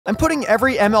I'm putting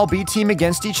every MLB team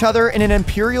against each other in an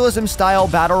Imperialism-style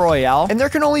battle royale, and there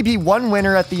can only be one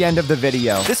winner at the end of the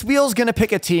video. This wheel's gonna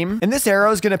pick a team, and this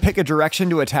arrow's gonna pick a direction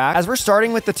to attack, as we're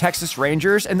starting with the Texas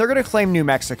Rangers, and they're gonna claim New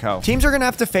Mexico. Teams are gonna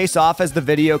have to face off as the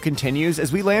video continues,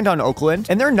 as we land on Oakland,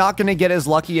 and they're not gonna get as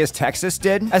lucky as Texas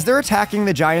did, as they're attacking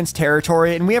the Giants'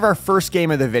 territory, and we have our first game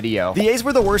of the video. The A's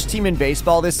were the worst team in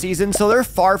baseball this season, so they're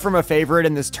far from a favorite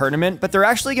in this tournament, but they're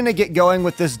actually gonna get going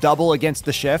with this double against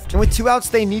the shift, and with 2 outs,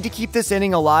 they need to keep this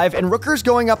inning alive, and Rooker's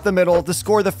going up the middle to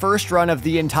score the first run of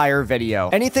the entire video.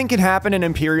 Anything can happen in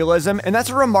Imperialism, and that's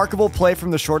a remarkable play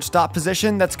from the shortstop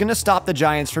position that's going to stop the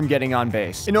Giants from getting on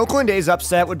base. An Oakland A's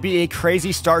upset would be a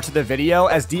crazy start to the video,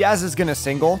 as Diaz is going to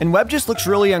single, and Webb just looks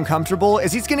really uncomfortable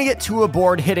as he's going to get 2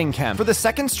 aboard hitting Kemp. For the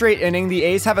second straight inning, the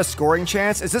A's have a scoring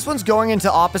chance, as this one's going into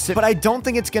opposite, but I don't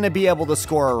think it's going to be able to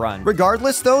score a run.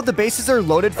 Regardless though, the bases are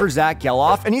loaded for Zach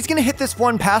Geloff, and he's going to hit this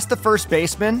one past the first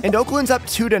baseman, and Oakland's up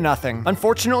 2-0.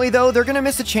 Unfortunately though, they're going to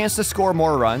miss a chance to score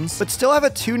more runs, but still have a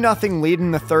 2-0 lead in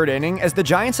the third inning, as the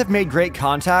Giants have made great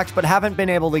contact but haven't been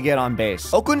able to get on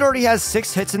base. Oakland already has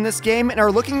 6 hits in this game and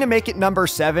are looking to make it number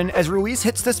 7, as Ruiz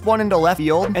hits this one into left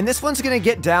field, and this one's going to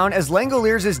get down as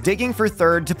Langoliers is digging for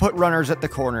third to put runners at the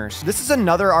corners. This is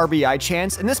another RBI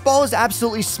chance, and this ball is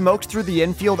absolutely smoked through the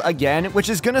infield again, which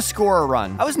is going to score a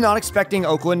run. I was not expecting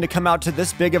Oakland to come out to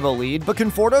this big of a lead, but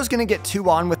Conforto's going to get 2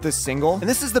 on with this single, and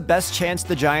this is the best chance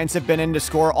the Giants have been in to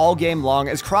score all game long,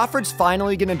 as Crawford's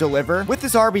finally going to deliver with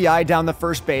this RBI down the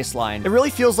first baseline. It really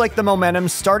feels like the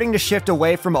momentum's starting to shift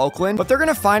away from Oakland, but they're going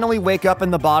to finally wake up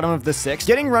in the bottom of the 6th,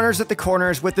 getting runners at the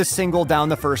corners with this single down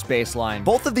the first baseline.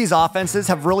 Both of these offenses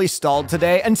have really stalled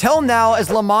today until now, as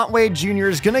Lamont Wade Jr.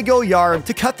 is going to go yard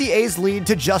to cut the A's lead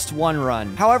to just 1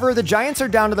 run. However, the Giants are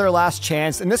down to their last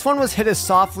chance, and this one was hit as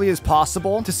softly as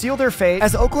possible to seal their fate,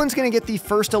 as Oakland's going to get the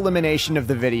first elimination of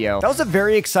the video. That was a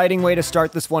very exciting way to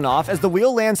start this one off, as the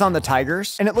wheel lands on the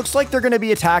Tigers, and it looks like they're going to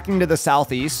be attacking to the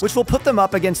southeast, which will put them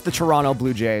up against the Toronto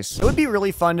Blue Jays. It would be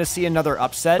really fun to see another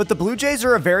upset, but the Blue Jays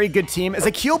are a very good team, as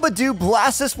Akil Baddoo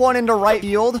blasts this one into right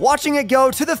field, watching it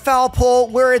go to the foul pole,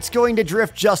 where it's going to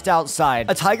drift just outside.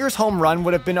 A Tigers home run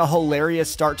would have been a hilarious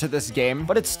start to this game,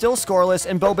 but it's still scoreless,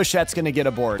 and Bo Bichette's going to get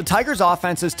aboard. The Tigers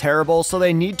offense is terrible, so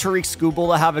they need Tariq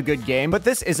Skubal to have a good game, but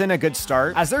this isn't a good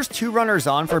start, as there's 2 runners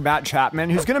on for Matt Chapman,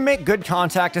 who's going to make good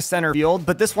contact to center field,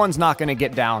 but this one's not going to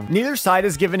get down. Neither side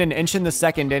is given an inch in the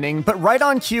second inning, but right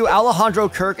on cue, Alejandro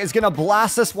Kirk is going to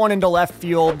blast this one into left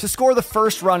field to score the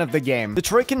first run of the game.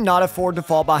 Detroit cannot afford to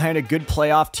fall behind a good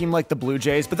playoff team like the Blue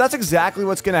Jays, but that's exactly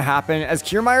what's going to happen, as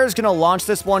Kiermaier is going to launch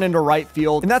this one into right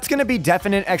field, and that's going to be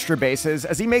definite extra bases,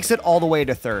 as he makes it all the way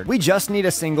to third. We just need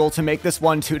a single to make this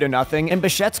one 2-0, and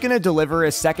Bichette's going to deliver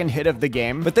his second hit of the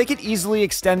game, but they could easily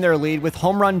extend their lead with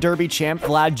home run derby champ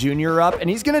Vlad Jr. up, and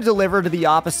he's going to deliver to the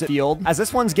opposite field, as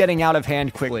this one's getting out of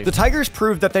hand quickly. The Tigers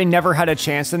proved that they never had a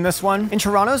chance in this one, and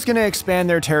Toronto's going to expand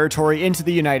their territory into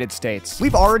the United States.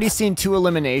 We've already seen 2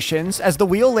 eliminations, as the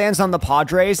wheel lands on the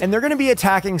Padres, and they're going to be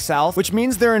attacking south, which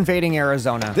means they're invading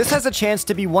Arizona. This has a chance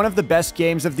to be one of the best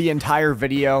games of the entire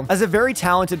video, as a very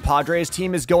talented Padres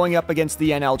team is going up against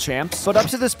the NL champs, but up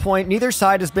to this point, neither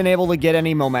side has been able to get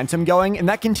any momentum going, and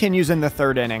that continues in the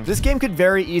third inning. This game could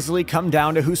very easily come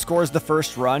down to who scores the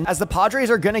first run, as the Padres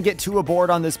are going to get 2 aboard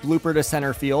on this blooper to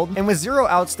center field, and with 0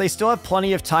 outs, they still have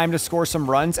plenty of time to score some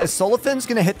runs, as Solifan's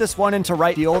going to hit this one into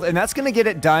right field, and that's going to get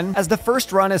it done, as the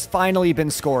first run has finally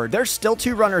been scored. There's still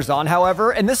 2 runners on,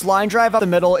 however, and this line drive up the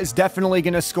middle is definitely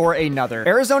going to score another.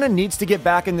 Arizona needs to get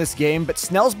back in this game, but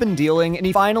Snell's been dealing, and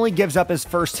he finally gives up his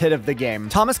first hit of the game.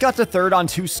 Thomas got to third on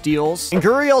 2 steals, and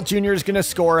Gurriel Jr. is going to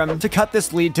score him to cut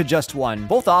this lead to just 1.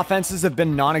 Both offenses have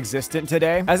been non-existent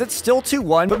today, as it's still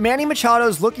 2-1, but Manny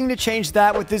Machado's looking to change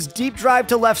that with this deep drive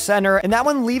to left center, and that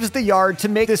one leaves the yard to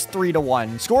make this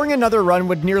 3-1. Scoring another run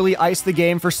would nearly ice the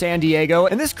game for San Diego,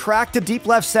 and this crack to deep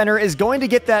left center is going to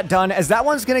get that done, as that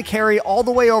one's going to carry all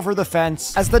the way over the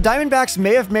fence, as the Diamondbacks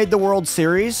may have made the World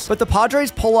Series, but the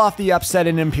Padres pull off the upset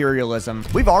in Imperialism.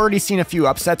 We've already seen a few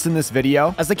upsets in this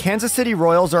video, as the Kansas City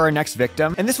Royals are our next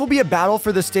victim, and this will be a battle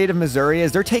for the state of Missouri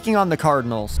as they're taking on the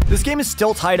Cardinals. This game is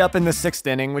still tied up in the 6th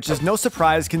inning, which is no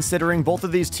surprise considering both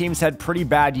of these teams had pretty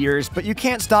bad years, but you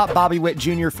can't stop Bobby Witt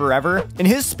Jr. forever, and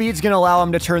his speed's going to allow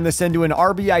him to turn this into an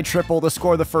RBI triple to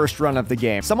score the first run of the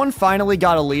game. Someone finally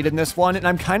got a lead in this one, and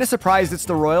I'm kind of surprised it's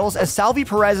the Royals, as Salvi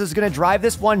Perez is going to drive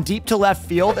this one deep to left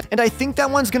field, and I think that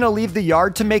one's going to leave the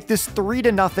yard to make this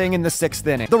 3-0 in the 6th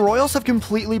inning. The Royals have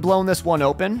completely blown this one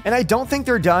open, and I don't think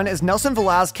they're done, as Nelson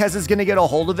Velazquez is going to get a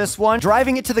hold of this one,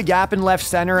 driving it to the gap in left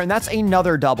center, and that's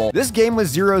another double. This game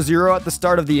was 0-0 at the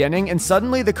start of the inning, and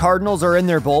suddenly the Cardinals are in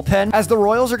their bullpen, as the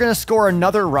Royals are going to score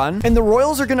another run, and the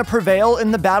Royals are going to prevail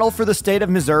in the battle for the state of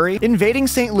Missouri, invading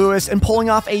St. Louis and pulling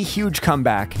off a huge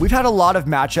comeback. We've had a lot of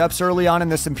matchups early on in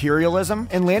this Imperialism,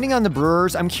 and landing on the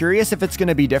Brewers, I'm curious if it's going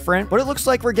to be different, but it looks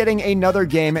like we're getting another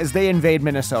game as they invade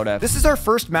Minnesota. This is our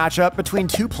first matchup between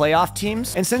two playoff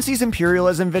teams, and since these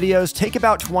Imperialism videos take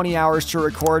about 20 hours to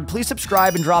record, please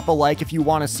subscribe and drop a like if you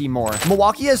want to see more.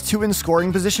 Milwaukee has 2 in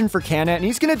scoring position for Canna, and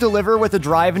he's going to deliver with a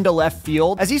drive into left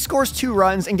field as he scores 2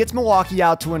 runs and gets Milwaukee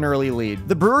out to an early lead.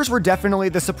 The Brewers were definitely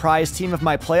the surprise team of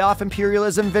my playoff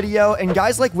Imperialism video, and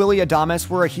guys like Willy Adames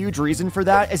were a huge reason for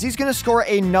that, as he's going to score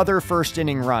another first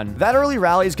inning run. That early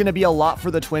rally is going to be a lot for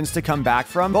the Twins to come back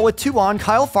from, but with 2 on,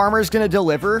 Kyle Farmer is going to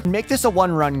deliver and make this a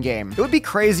 1-run game. It would be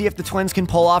crazy if the Twins can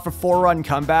pull off a 4-run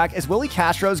comeback, as Willie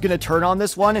Castro is going to turn on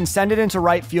this one and send it into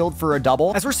right field for a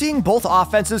double. As we're seeing both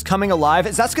offenses coming alive,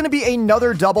 as that's going to be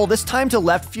another double, this time to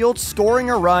left field, scoring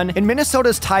a run, and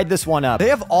Minnesota's tied this one up. They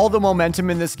have all the momentum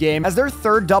in this game, as their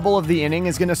 3rd double of the inning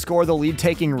is going to score the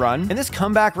lead-taking run, and this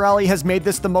comeback rally has made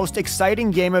this the most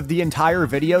exciting game of the entire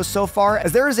video so far,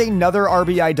 as there is another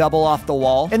RBI double off the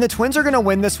wall, and the Twins are going to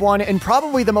win this one in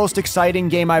probably the most exciting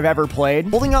game I've ever played,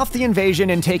 pulling off the invasion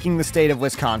and taking the state of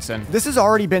Wisconsin. This has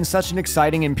already been such an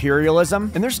exciting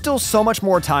Imperialism, and there's still so much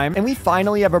more time, and we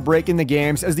finally have a break in the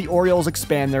games as the Orioles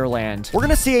expand their land. We're going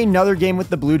to see another game with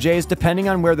the Blue Jays depending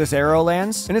on where this arrow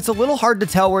lands, and it's a little hard to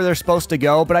tell where they're supposed to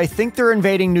go, but I think they're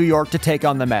invading New York to take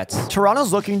on the Mets.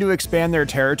 Toronto's looking to expand their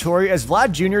territory, as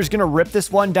Vlad Jr. is going to rip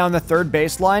this one down the 3rd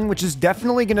baseline, which is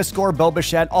definitely going to score Bo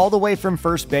Bichette all the way from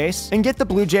first base and get the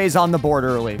Blue Jays on the board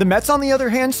early. The Mets, on the other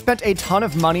hand, spent a ton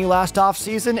of money last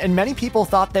offseason, and many people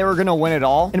thought they were going to win it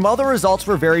all, and while the results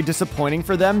were very disappointing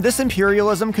for them, this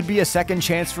Imperialism could be a second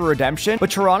chance for redemption,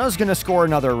 but Toronto's going to score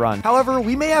another run. However,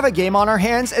 we may have a game on our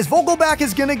hands, as Vogelbach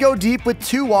is going to go deep with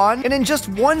 2 on, and in just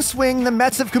one swing, the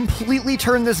Mets have completely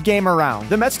turned this game around.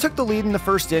 The Mets took the lead in the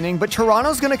 1st inning, but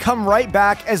Toronto's going to come right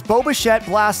back as Bo Bichette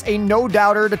blasts a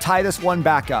no-doubter to tie this one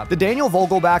back up. The Daniel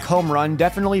Vogelbach home run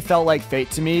definitely felt like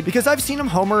fate to me, because I've seen him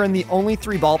homer in the only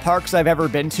 3 ballparks I've ever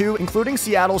been to, including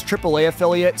Seattle's AAA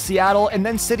affiliate, Seattle, and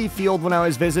then Citi Field when I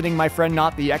was visiting my friend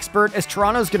Not the Expert, as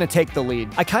Toronto's going to take the lead.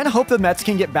 I kind of hope the Mets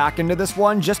can get back into this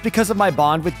one just because of my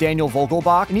bond with Daniel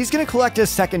Vogelbach, and he's going to collect his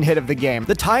 2nd hit of the game.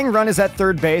 The tying run is at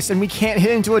 3rd base, and we can't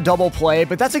hit into a double play,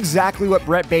 but that's exactly what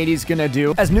Brett Beatty's going to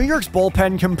do, as New York's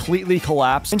bullpen completely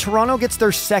collapsed, and Toronto gets their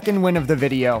 2nd win of the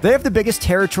video. They have the biggest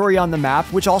territory on the map,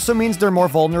 which also means they're more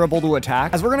vulnerable to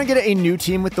attack, as we're going to get a new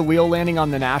team with the wheel landing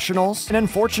on the Nationals, and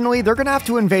unfortunately, they're going to have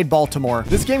to invade Baltimore.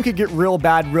 This game could get real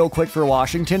bad real quick for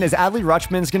Washington, as Adley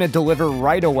Rutschman's going to deliver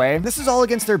right away. This is all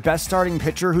against their best starting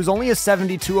pitcher, who's only a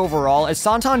 72 overall, as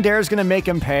Santander is going to make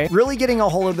him pay, really getting a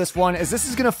hold of this one, as this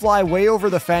is going to fly way over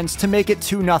the fence to make it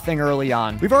 2-0 early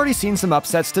on. We've already seen some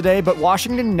upsets today, but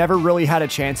Washington never really had a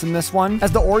chance in this one,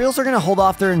 as the Orioles are going to hold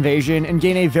off their invasion and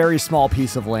gain a very small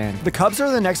piece of land. The Cubs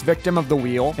are the next victim of the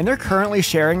wheel, and they're currently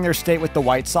sharing their state with the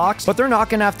White Sox, but they're not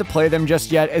going to have to play them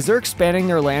just yet, as they're expanding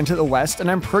their land to the west, and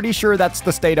I'm pretty sure that's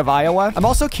the state of Iowa. I'm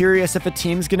also curious if a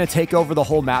team's going to take over the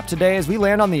whole map today, as we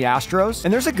land on the Astros,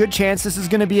 and there's a good chance this is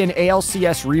going to be an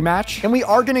ALCS rematch, and we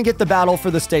are going to get the battle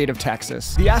for the state of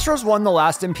Texas. The Astros won the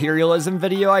last Imperialism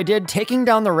video I did, taking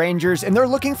down the Rangers, and they're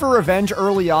looking for revenge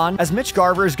early on, as Mitch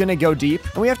Garver is going to go deep,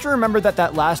 and we have to remember that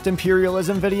that last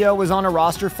Imperialism video was on a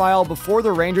roster file before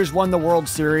the Rangers won the World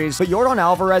Series, but Yordan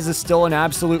Alvarez is still an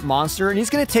absolute monster, and he's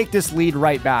going to take this lead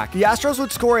right back. The Astros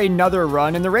would score another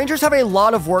run, and the Rangers have a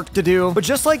lot of work to do, but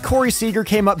just like Corey Seager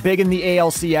came up big in the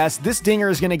ALCS, this dinger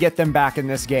is going to get them back in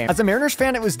this game. As a Mariners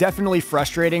fan, it was definitely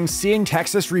frustrating seeing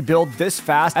Texas rebuild this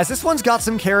fast, as this one's got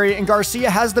some carry, and Garcia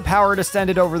has the power to send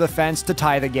it over the fence to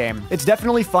tie the game. It's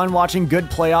definitely fun watching good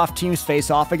playoff teams face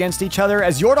off against each other,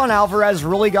 as Yordan Alvarez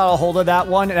really got a hold of that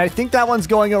one, and I think that one's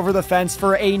going over the fence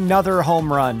for another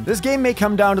home run. This game may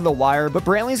come down to the wire, but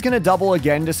Brantley's going to double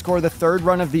again to score the 3rd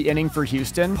run of the inning for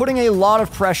Houston, putting a lot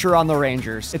of pressure on the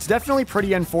Rangers. It's definitely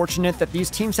pretty unfortunate that these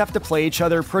teams have to play each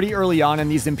other pretty early on in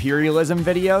these Imperialism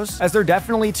videos, as they're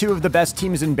definitely 2 of the best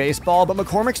teams in baseball, but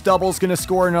McCormick's double is going to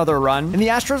score another run, and the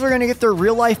Astros are going to get their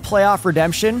real-life playoff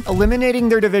redemption, eliminating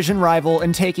their division rival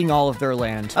and taking all of their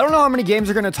land. I don't know how many games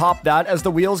are going to top that, as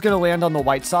the wheel's going to land on the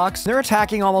White Sox. They're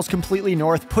attacking almost completely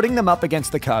north, putting them up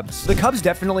against the Cubs. The Cubs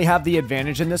definitely have the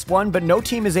advantage in this one, but no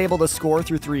team is able to score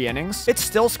through 3 innings. It's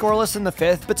still scoreless in the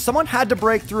 5th, but someone had to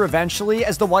break through eventually,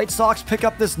 as the White Sox pick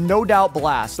up this no-doubt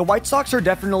blast. The White Sox are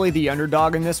definitely the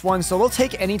underdog in this one, so they'll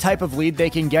take any type of lead they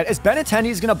can get, as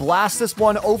Benintendi's going to blast this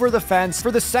one over the fence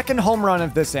for the 2nd home run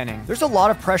of this inning. There's a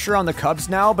lot of pressure on the Cubs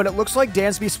now, but it looks like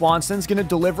Dansby Swanson's going to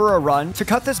deliver a run to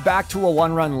cut this back to a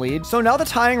 1-run lead. So now the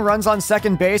tying run's on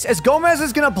 2nd base, as Gomez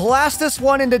is going to blast this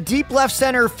one into deep left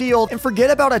center center field, and forget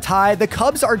about a tie, the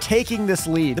Cubs are taking this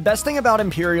lead. The best thing about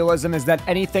Imperialism is that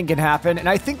anything can happen, and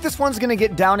I think this one's gonna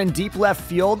get down in deep left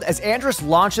field as Andrus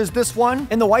launches this one,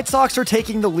 and the White Sox are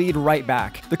taking the lead right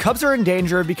back. The Cubs are in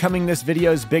danger of becoming this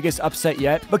video's biggest upset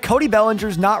yet, but Cody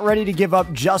Bellinger's not ready to give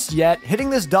up just yet,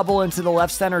 hitting this double into the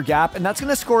left center gap, and that's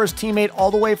gonna score his teammate all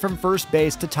the way from first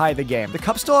base to tie the game. The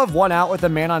Cubs still have one out with a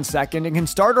man on second and can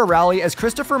start a rally as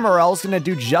Christopher Morel's gonna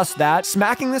do just that,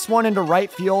 smacking this one into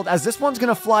right field as this one's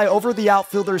gonna fly over the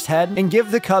outfielder's head and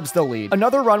give the Cubs the lead.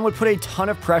 Another run would put a ton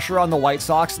of pressure on the White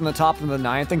Sox in the top of the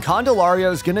ninth, and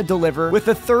Candelario is gonna deliver with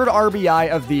the third RBI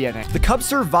of the inning. The Cubs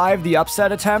survived the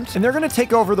upset attempt, and they're gonna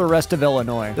take over the rest of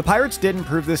Illinois. The Pirates did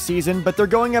improve this season, but they're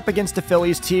going up against a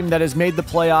Phillies team that has made the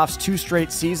playoffs 2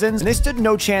 straight seasons, and they stood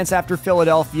no chance after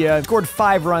Philadelphia scored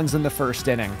 5 runs in the first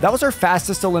inning. That was our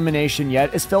fastest elimination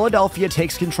yet, as Philadelphia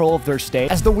takes control of their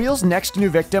state, as the Wheels' next new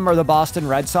victim are the Boston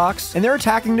Red Sox, and they're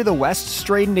attacking to the west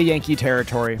straight into Yankee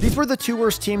territory. These were the 2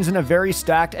 worst teams in a very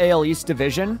stacked AL East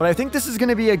division, but I think this is going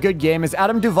to be a good game as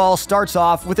Adam Duvall starts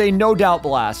off with a no-doubt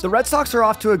blast. The Red Sox are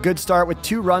off to a good start with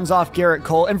 2 runs off Garrett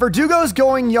Cole, and Verdugo's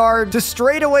going yard to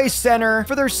straightaway center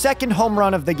for their second home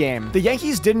run of the game. The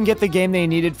Yankees didn't get the game they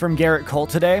needed from Garrett Cole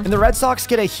today, and the Red Sox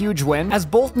get a huge win as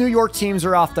both New York teams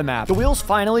are off the map. The Wheels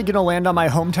finally gonna land on my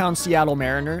hometown Seattle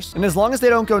Mariners, and as long as they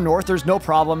don't go north, there's no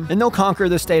problem, and they'll conquer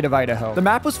the state of Idaho. The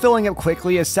map was filling up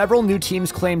quickly as several new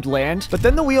teams claimed land, but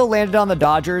then the wheel landed on the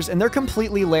Dodgers, and they're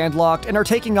completely landlocked and are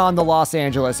taking on the Los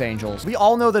Angeles Angels. We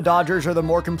all know the Dodgers are the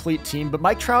more complete team, but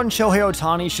Mike Trout and Shohei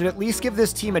Ohtani should at least give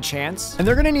this team a chance, and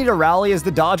they're gonna need a rally as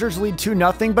the Dodgers lead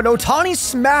 2-0, but Ohtani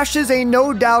smashes a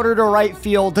no-doubter to right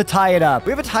field to tie it up.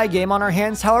 We have a tie game on our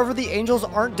hands, however, the Angels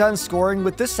aren't done scoring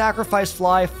with this sacrifice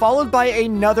fly, followed by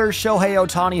another Shohei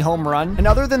Ohtani home run, and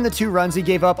other than the 2 runs he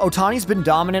gave up, Ohtani's been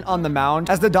dominant on the mound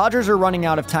as the Dodgers are running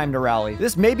out of time to rally.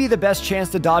 This may be the best chance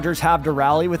the Dodgers have to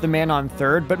rally with the man on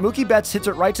third, but Mookie Betts hits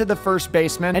it right to the first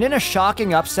baseman, and in a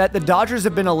shocking upset, the Dodgers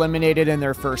have been eliminated in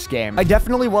their first game. I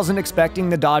definitely wasn't expecting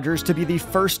the Dodgers to be the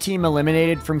first team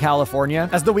eliminated from California,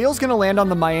 as the wheel's gonna land on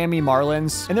the Miami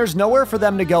Marlins, and there's nowhere for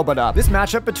them to go but up. This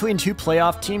matchup between 2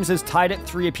 playoff teams is tied at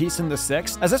 3 apiece in the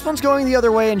 6th, as this one's going the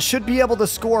other way and should be able to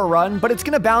score a run, but it's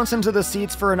gonna bounce into the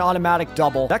seats for an automatic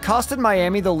double. That costed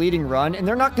Miami the leading run, and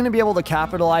they're not gonna be able to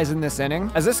capitalize in this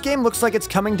inning, as this game looks like it's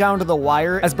coming down to the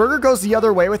wire, as Berger goes the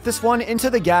other way with this one into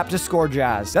the gap to score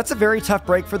Jazz. That's a very tough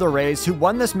break for the Rays, who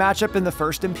won this matchup in the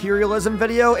first Imperialism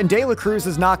video, and De La Cruz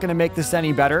is not gonna make this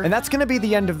any better, and that's gonna be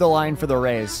the end of the line for the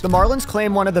Rays. The Marlins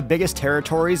claim one of the biggest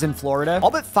territories in Florida.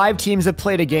 All but 5 teams have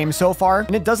played a game so far,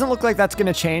 and it doesn't look like that's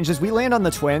gonna change as we land on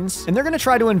the Twins, and they're gonna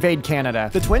try to invade Canada.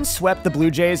 The Twins swept the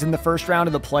Blue Jays in the first round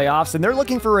of the playoffs, and they're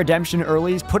looking for redemption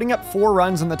early, putting up 4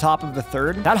 runs in the top of the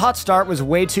 3rd. That hot start was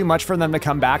way too much for them to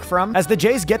come back from, as the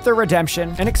Jays get their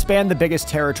redemption and expand the biggest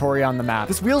territory on the map.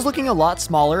 This wheel's looking a lot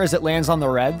smaller as it lands on the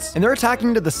Reds, and they're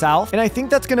attacking to the south, and I think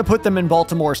that's gonna put them in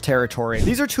Baltimore's territory.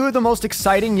 These are 2 of the most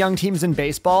exciting young teams in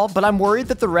baseball, but I'm worried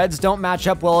that the Reds don't match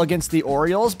up well against the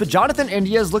Orioles, but Jonathan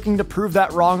India is looking to prove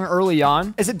that wrong early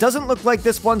on, as it doesn't look like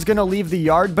this one's gonna leave the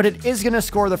yard, but it is gonna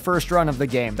score the first run of the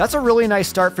game. That's a really nice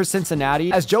start for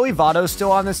Cincinnati, as Joey Votto's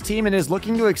still on this team and is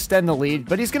looking to extend the lead,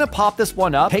 but he's gonna pop this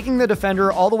one up, taking the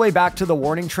defender all the way back to the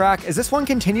warning track as this one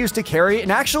continues to carry,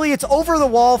 and actually it's over the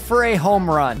wall for a home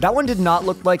run. That one did not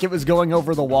look like it was going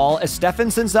over the wall, as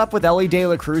Stephenson's up with Ellie De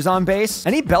La Cruz on base,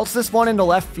 and he belts this one into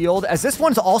left field, as this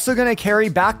one's also gonna carry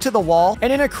back to the wall,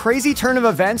 and in a crazy turn of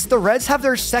events, the Reds have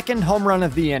their second home run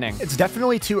of the inning. It's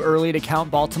definitely too early to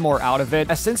count Baltimore out of it,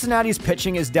 as Cincinnati's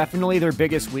pitching is definitely their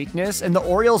biggest weakness, and the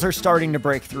Orioles are starting to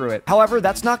break through it. However,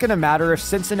 that's not gonna matter if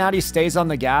Cincinnati stays on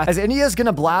the gas, as India's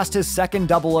gonna blast his second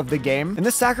double of the game, and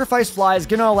this sacrifice fly is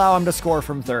gonna allow him to score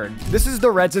from third. This is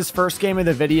the Reds' first game of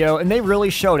the video, and they really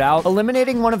showed out,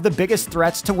 eliminating one of the biggest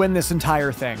threats to win this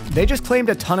entire thing. They just claimed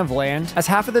a ton of land, as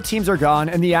half of the teams are gone,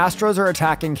 and the Astros are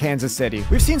attacking Kansas City.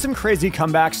 We've seen some crazy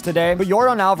comebacks today, but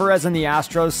Yordan Alvarez and the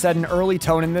Astros set an early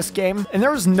tone in this game, and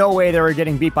there was no way they were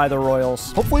getting beat by the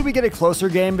Royals. Hopefully we get a closer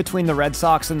game between the Red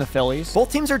Sox and the Phillies.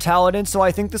 Both teams are talented, so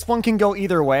I think this one can go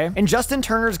either way, and Justin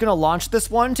Turner's gonna launch this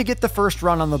one to get the first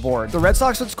run on the board. The Red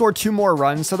Sox would score 2 more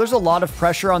runs, so there's a lot of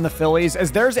pressure on the Phillies,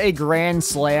 as there's a grand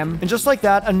slam, and just like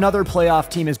that, another playoff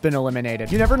team has been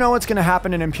eliminated. You never know what's gonna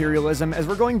happen in Imperialism, as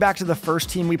we're going back to the first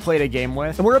team we played a game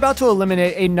with, and we're about to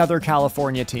eliminate another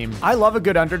California team. I love a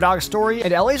good underdog story,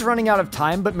 and LA's running out of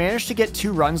time, but managed to get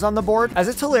 2 runs on the board, as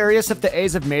it's hilarious if the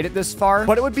A's have made it this far,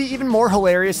 but it would be even more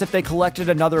hilarious if they collected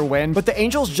another win, but the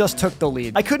Angels just took the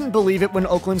lead. I couldn't believe it when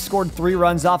Oakland scored 3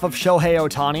 runs off of Shohei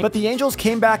Ohtani, but the Angels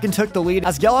came back and took the lead,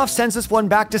 as Geloff sends this one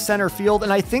back to center field,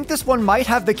 and I think this one might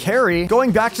have the carry, going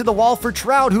going back to the wall for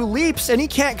Trout, who leaps, and he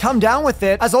can't come down with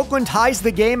it as Oakland ties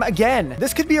the game again.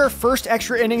 This could be our first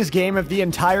extra innings game of the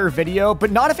entire video,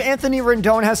 but not if Anthony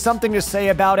Rendon has something to say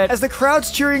about it, as the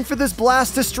crowd's cheering for this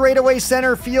blast to straightaway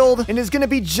center field, and is going to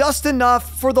be just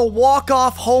enough for the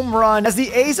walk-off home run as the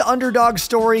A's underdog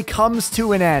story comes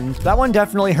to an end. That one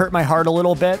definitely hurt my heart a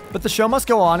little bit, but the show must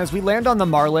go on as we land on the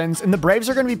Marlins, and the Braves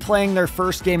are going to be playing their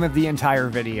first game of the entire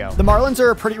video. The Marlins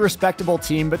are a pretty respectable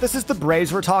team, but this is the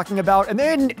Braves we're talking about, and they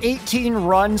had an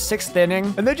 18-run 6th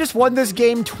inning, and they just won this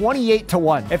game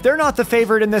 28-1. If they're not the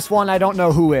favorite in this one, I don't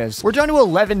know who is. We're down to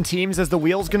 11 teams as the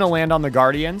wheel's gonna land on the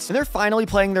Guardians, and they're finally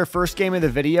playing their first game of the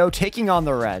video, taking on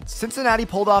the Reds. Cincinnati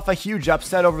pulled off a huge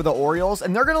upset over the Orioles,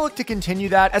 and they're gonna look to continue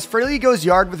that as Fraley goes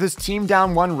yard with his team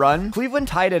down 1 run. Cleveland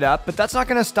tied it up, but that's not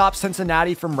gonna stop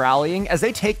Cincinnati from rallying as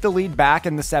they take the lead back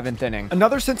in the 7th inning.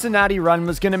 Another Cincinnati run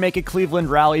was gonna make a Cleveland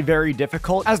rally very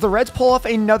difficult as the Reds pull off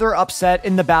another upset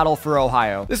in the battle for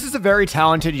Ohio. This is a very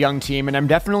talented young team, and I'm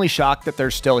definitely shocked that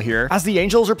they're still here, as the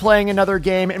Angels are playing another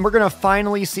game, and we're gonna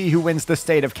finally see who wins the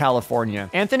state of California.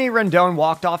 Anthony Rendon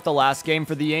walked off the last game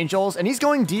for the Angels, and he's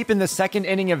going deep in the 2nd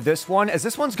inning of this one, as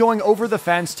this one's going over the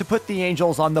fence to put the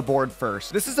Angels on the board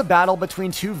first. This is a battle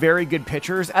between two very good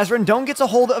pitchers, as Rendon gets a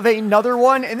hold of another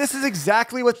one, and this is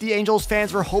exactly what the Angels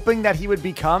fans were hoping that he would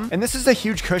become, and this is a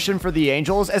huge cushion for the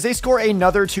Angels as they score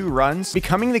another 2 runs,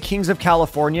 becoming the Kings of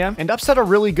California, and upset a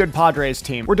really good Padres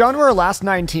team. We're down to our last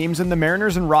 9 teams, and the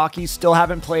Mariners and Rockies still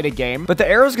haven't played a game, but the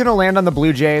arrow's gonna land on the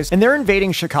Blue Jays, and they're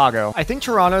invading Chicago. I think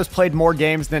Toronto's played more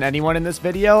games than anyone in this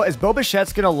video, as Bo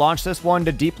Bichette's gonna launch this one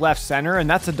to deep left center, and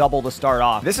that's a double to start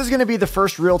off. This is gonna be the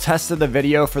first real test of the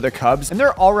video for the Cubs, and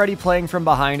they're already playing from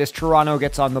behind as Toronto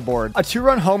gets on the board. A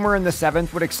 2-run homer in the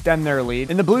 7th would extend their lead,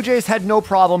 and the Blue Jays had no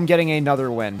problem getting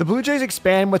another win. The Blue Jays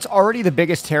expand what's already the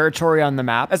biggest territory on the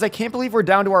map, as I can't believe we're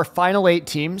down to our final 8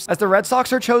 teams, as the Red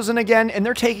Sox are chosen again, and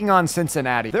they're taking on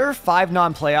Cincinnati. There are 5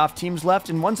 non-playoff teams left,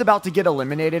 and one's about to get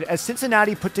eliminated, as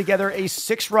Cincinnati put together a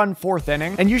 6-run 4th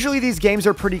inning, and usually these games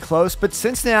are pretty close, but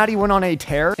Cincinnati went on a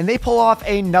tear, and they pull off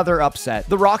another upset.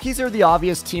 The Rockies are the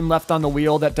obvious team left on the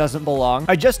wheel that doesn't belong.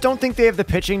 I just don't think they have the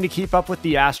pitching to keep up with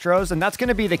the Astros, and that's going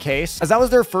to be the case, as that was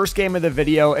their first game of the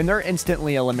video, and they're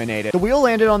instantly eliminated. The wheel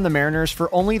landed on the Mariners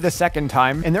for only the 2nd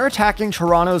time, and they're attacking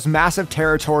Toronto's massive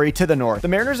territory to the north. The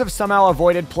Mariners have somehow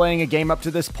avoided playing a game up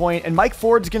to this point, and Mike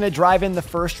Ford's going to drive in the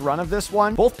first run of this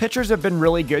one. Both pitchers have been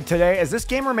really good today, as this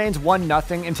game remains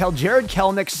 1-0 until Jared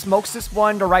Kelenic smokes this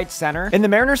one to right center, and the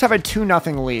Mariners have a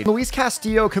 2-0 lead. Luis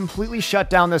Castillo completely shut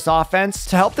down this offense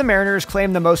to help the Mariners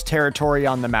claim the most territory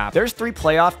on the map. There's 3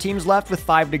 playoff teams left with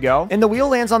 5 to go, and the wheel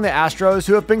lands on the Astros,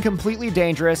 who have been completely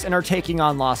dangerous and are taking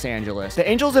on Los Angeles. The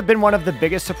Angels have been one of the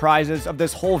biggest surprises of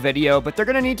this whole video, but they're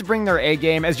going to need to bring their A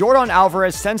game, as Yordan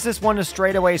Alvarez sends this one to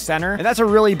straightaway center, and that's a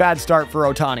really bad start for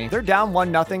Ohtani. They're down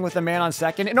 1-0 with a man on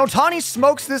second, and Ohtani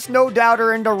smokes this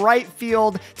no-doubter into right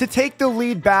field to take the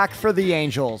lead back for the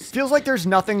Angels. Feels like there's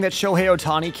nothing that Shohei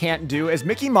Ohtani can't do, as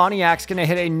Mickey Moniak's gonna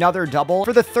hit another double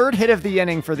for the 3rd hit of the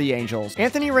inning for the Angels.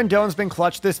 Anthony Rendon's been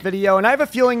clutch this video, and I have a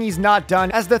feeling he's not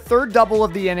done, as the 3rd double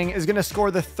of the inning is gonna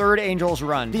score the 3rd Angels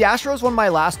run. The Astros won my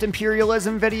last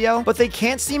Imperialism video, but they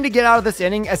can't seem to get out of this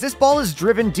inning, as this ball is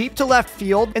driven deep to left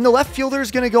field, and the left fielder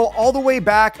is gonna go all the way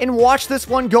back and watch this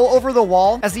one go over the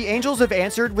wall, as the Angels have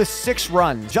answered with 6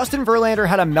 runs. Justin Verlander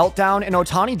had a meltdown, and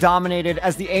Ohtani dominated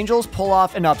as the Angels pull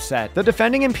off an upset. The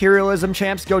defending Imperialism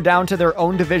champs go down to their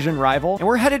own division rival, and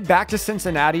we're headed back to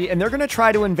Cincinnati, and they're going to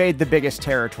try to invade the biggest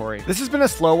territory. This has been a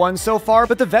slow one so far,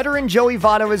 but the veteran Joey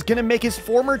Votto is going to make his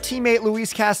former teammate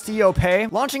Luis Castillo pay,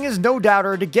 launching his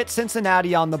no-doubter to get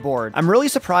Cincinnati on the board. I'm really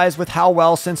surprised with how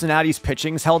well Cincinnati's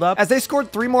pitching's held up, as they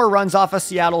scored 3 more runs off of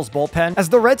Seattle's bullpen, as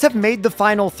the Reds have made the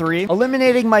final 3,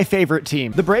 eliminating my favorite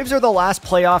team. The Braves are the last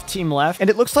playoff team left, and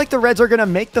it looks like the Reds are going to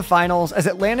make the finals as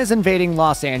Atlanta's invading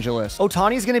Los Angeles.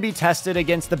 Ohtani's going to be tested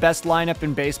against the best lineup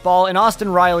in baseball, and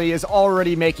Austin Riley is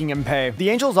already making him pay. The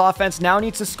Angels offense now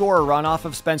needs to score a run off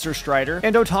of Spencer Strider,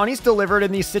 and Ohtani's delivered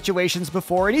in these situations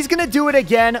before, and he's going to do it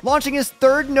again, launching his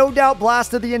 3rd no-doubt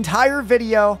blast of the entire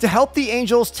video to help the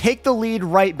Angels take the lead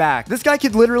right back. This guy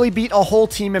could literally beat a whole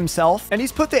team himself, and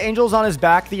he's put the Angels on his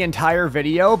back the entire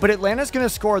video, but Atlanta's going to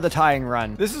score the tying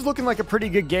run. This is looking like a pretty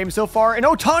good game so far, and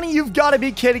Ohtani, you've got to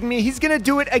be kidding me. He's going to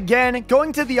do it again,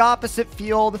 going to the opposite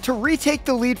field to retake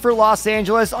the lead for Los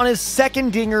Angeles on his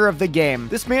 2nd dinger of the game.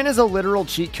 This man is a literal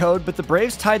cheat code, but the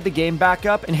Braves tied the game back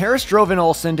up, and Harris drove in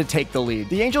Olsen to take the lead.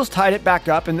 The Angels tied it back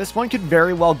up, and this one could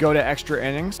very well go to extra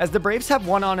innings, as the Braves have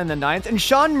one on in the 9th, and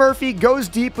Sean Murphy goes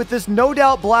deep with this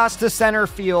no-doubt blast to center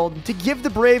field to give the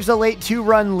Braves a late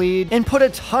 2-run lead and put a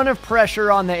ton of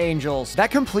pressure on the Angels.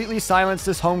 That completely silenced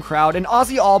this home crowd, and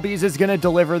Ozzie Albies is going to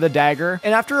deliver the dagger.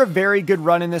 And after a very good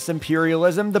run in this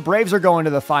Imperialism, the Braves are going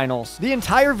to the finals. The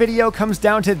entire video comes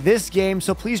down to this game,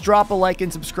 so please drop a like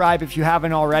and subscribe if you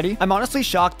haven't already. I'm honestly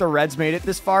shocked the Reds made it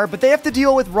this far, but they have to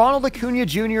deal with Ronald Acuna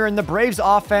Jr. and the Braves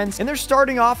offense, and they're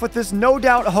starting off with this no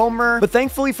doubt homer, but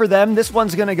thankfully for them, this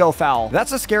one's gonna go foul.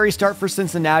 That's a scary start for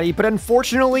Cincinnati, but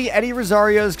unfortunately, Eddie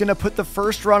Rosario is gonna put the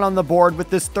first run on the board with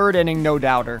this third inning no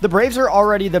doubter. The Braves are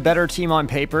already the better team on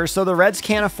paper, so the Reds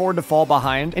can't afford to fall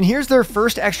behind, and here's their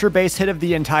first extra base hit of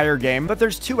the entire game, but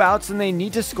there's 2 outs and they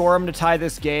need to score them to tie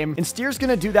this game, and Steer's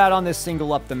gonna do that on this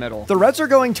single up the middle. The Reds are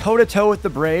going toe-to-toe with the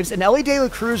Braves, and Elly De La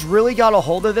Cruz really got a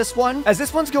hold of this one, as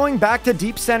this one's going back to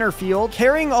deep center field,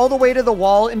 carrying all the way to the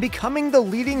wall and becoming the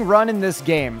leading run in this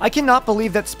game. I cannot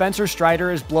believe that Spencer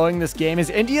Strider is blowing this game, as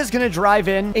India's gonna drive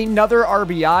in another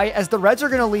RBI, as the Reds are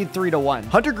gonna lead 3-1.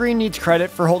 Hunter Green needs credit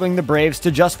for holding the Braves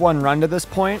to just 1 run to this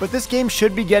point, but this game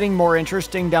should be getting more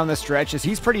interesting down the stretch, as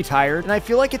he's pretty tired, and I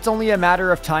feel like it's only a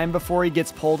matter of time before he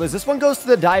gets pulled, as this one goes to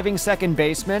the diving second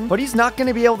baseman, but he's not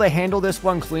gonna be able to handle this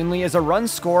one cleanly, as a run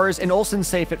scores and Olsen's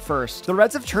safe at first. The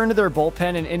Reds have turned to their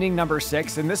bullpen in inning number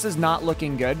 6, and this is not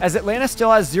looking good, as Atlanta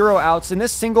still has 0 outs, and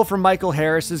this single from Michael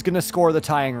Harris is gonna score the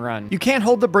tying run. You can't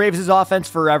hold the Braves' offense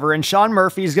forever, and Sean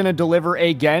Murphy is gonna deliver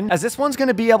again, as this one's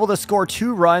gonna be able to score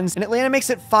 2 runs, and Atlanta makes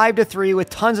it 5-3 with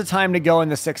tons of time to go in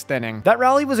the 6th inning. That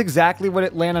rally was exactly what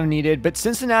Atlanta needed, but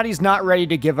Cincinnati's not ready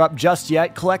to give up just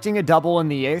yet, collecting a double in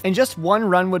the 8th, and just 1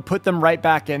 run would put them right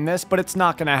back in this, but it's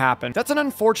not gonna happen. That's an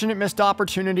unfortunate missed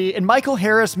opportunity, and Michael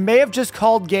Harris may have just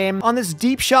called game on this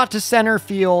deep shot to center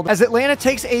field, as Atlanta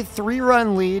takes a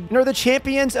 3-run lead and are the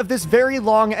champions of this very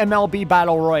long MLB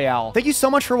Battle Royale. Thank you so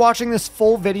much for watching this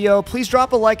full video. Please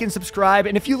drop a like and subscribe,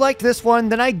 and if you liked this one,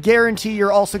 then I guarantee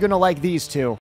you're also gonna like these 2.